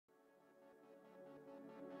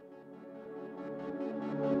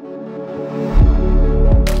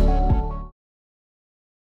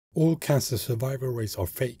all cancer survival rates are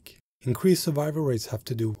fake. Increased survival rates have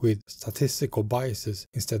to do with statistical biases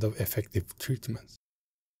instead of effective treatments.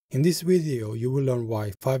 In this video, you will learn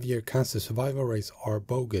why 5-year cancer survival rates are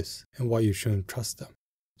bogus and why you shouldn't trust them.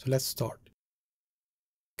 So let's start.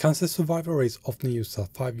 Cancer survival rates often use a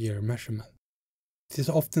 5-year measurement. It is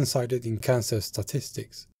often cited in cancer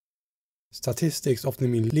statistics. Statistics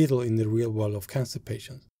often mean little in the real world of cancer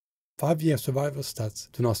patients. 5-year survival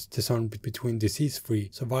stats do not discern between disease-free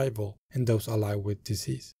survival and those alive with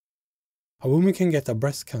disease. A woman can get a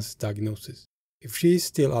breast cancer diagnosis. If she is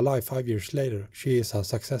still alive 5 years later, she is a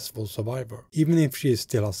successful survivor, even if she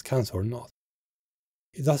still has cancer or not.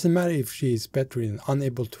 It doesn't matter if she is bedridden,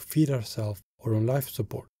 unable to feed herself, or on life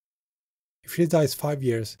support. If she dies 5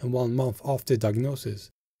 years and 1 month after diagnosis,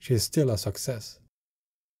 she is still a success.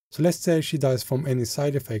 So let's say she dies from any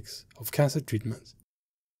side effects of cancer treatments.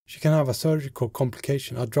 She can have a surgical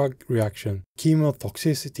complication, a drug reaction,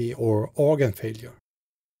 chemotoxicity, or organ failure.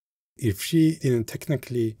 If she didn't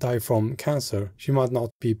technically die from cancer, she might not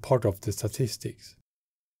be part of the statistics.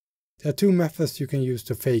 There are 2 methods you can use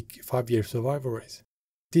to fake 5-year survival rates.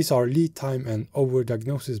 These are lead time and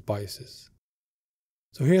overdiagnosis biases.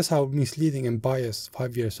 So here's how misleading and biased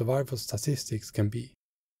 5-year survival statistics can be.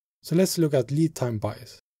 So let's look at lead time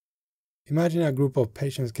bias. Imagine a group of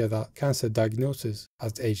patients get a cancer diagnosis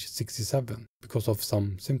at age 67 because of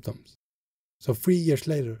some symptoms. So 3 years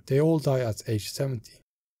later, they all die at age 70.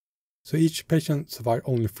 So each patient survived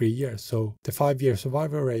only 3 years, so the 5-year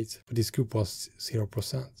survival rate for this group was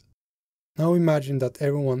 0%. Now imagine that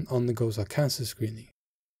everyone undergoes a cancer screening.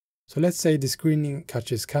 So let's say the screening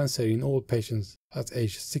catches cancer in all patients at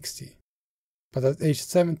age 60, but at age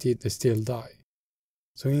 70 they still die.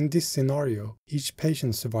 So in this scenario, each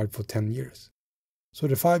patient survived for 10 years. So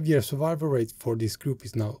the 5-year survival rate for this group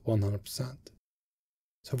is now 100%.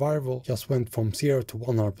 Survival just went from 0 to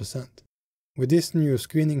 100%. With this new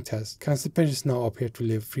screening test, cancer patients now appear to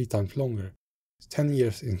live 3 times longer, 10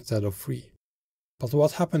 years instead of 3. But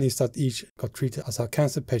what happened is that each got treated as a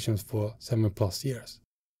cancer patient for 7+ years.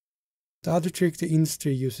 The other trick the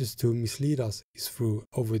industry uses to mislead us is through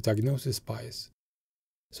overdiagnosis bias.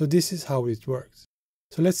 So this is how it works.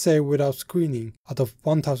 So let's say without screening, out of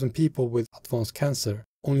 1,000 people with advanced cancer,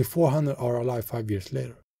 only 400 are alive 5 years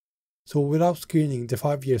later. So without screening, the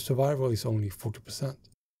 5-year survival is only 40%.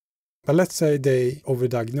 But let's say they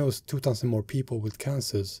overdiagnosed 2,000 more people with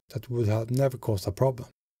cancers that would have never caused a problem,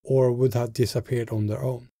 or would have disappeared on their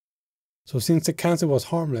own. So since the cancer was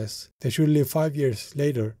harmless, they should live 5 years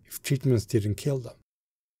later if treatments didn't kill them.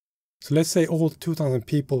 So let's say all 2,000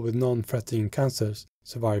 people with non-threatening cancers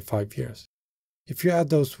survived 5 years. If you add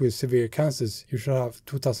those with severe cancers, you should have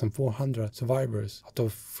 2,400 survivors out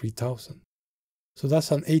of 3,000. So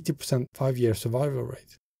that's an 80% 5-year survival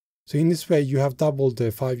rate. So in this way, you have doubled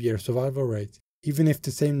the 5-year survival rate, even if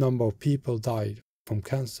the same number of people died from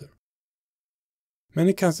cancer.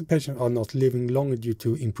 Many cancer patients are not living longer due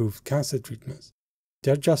to improved cancer treatments.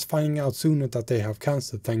 They are just finding out sooner that they have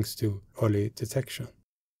cancer thanks to early detection.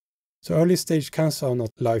 So early stage cancer are not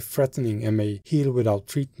life-threatening and may heal without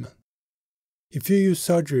treatment. If you use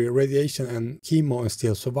surgery, radiation and chemo and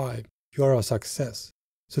still survive, you are a success.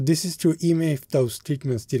 So this is true even if those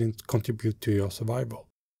treatments didn't contribute to your survival.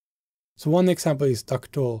 So one example is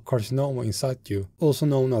ductal carcinoma in situ, also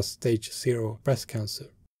known as stage 0 breast cancer.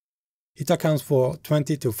 It accounts for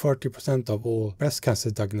 20 to 30% of all breast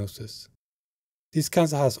cancer diagnoses. This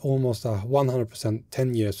cancer has almost a 100%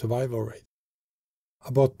 10-year survival rate.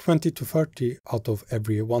 About 20 to 30 out of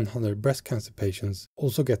every 100 breast cancer patients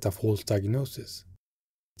also get a false diagnosis.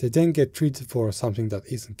 They then get treated for something that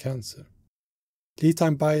isn't cancer. Lead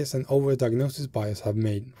time bias and overdiagnosis bias have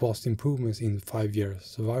made vast improvements in 5-year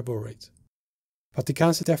survival rates. But the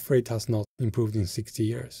cancer death rate has not improved in 60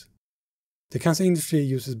 years. The cancer industry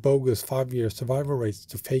uses bogus 5-year survival rates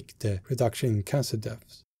to fake the reduction in cancer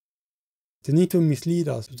deaths. They need to mislead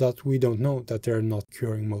us so that we don't know that they are not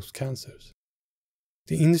curing most cancers.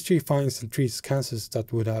 The industry finds and treats cancers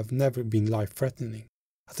that would have never been life-threatening.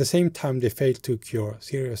 At the same time, they fail to cure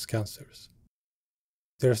serious cancers.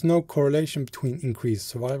 There is no correlation between increased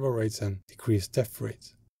survival rates and decreased death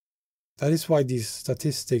rates. That is why these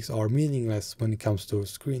statistics are meaningless when it comes to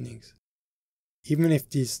screenings. Even if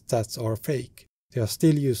these stats are fake, they are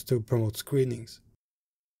still used to promote screenings.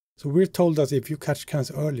 So we're told that if you catch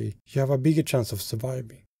cancer early, you have a bigger chance of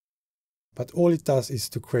surviving. But all it does is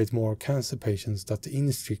to create more cancer patients that the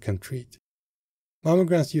industry can treat.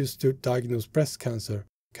 Mammograms used to diagnose breast cancer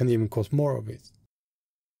can even cause more of it.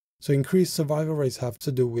 So increased survival rates have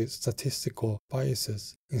to do with statistical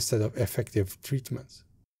biases instead of effective treatments.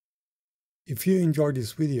 If you enjoyed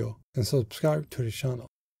this video, then subscribe to the channel.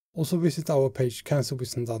 Also visit our page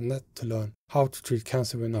cancerwisdom.net to learn how to treat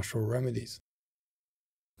cancer with natural remedies.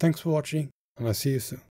 Thanks for watching, and I'll see you soon.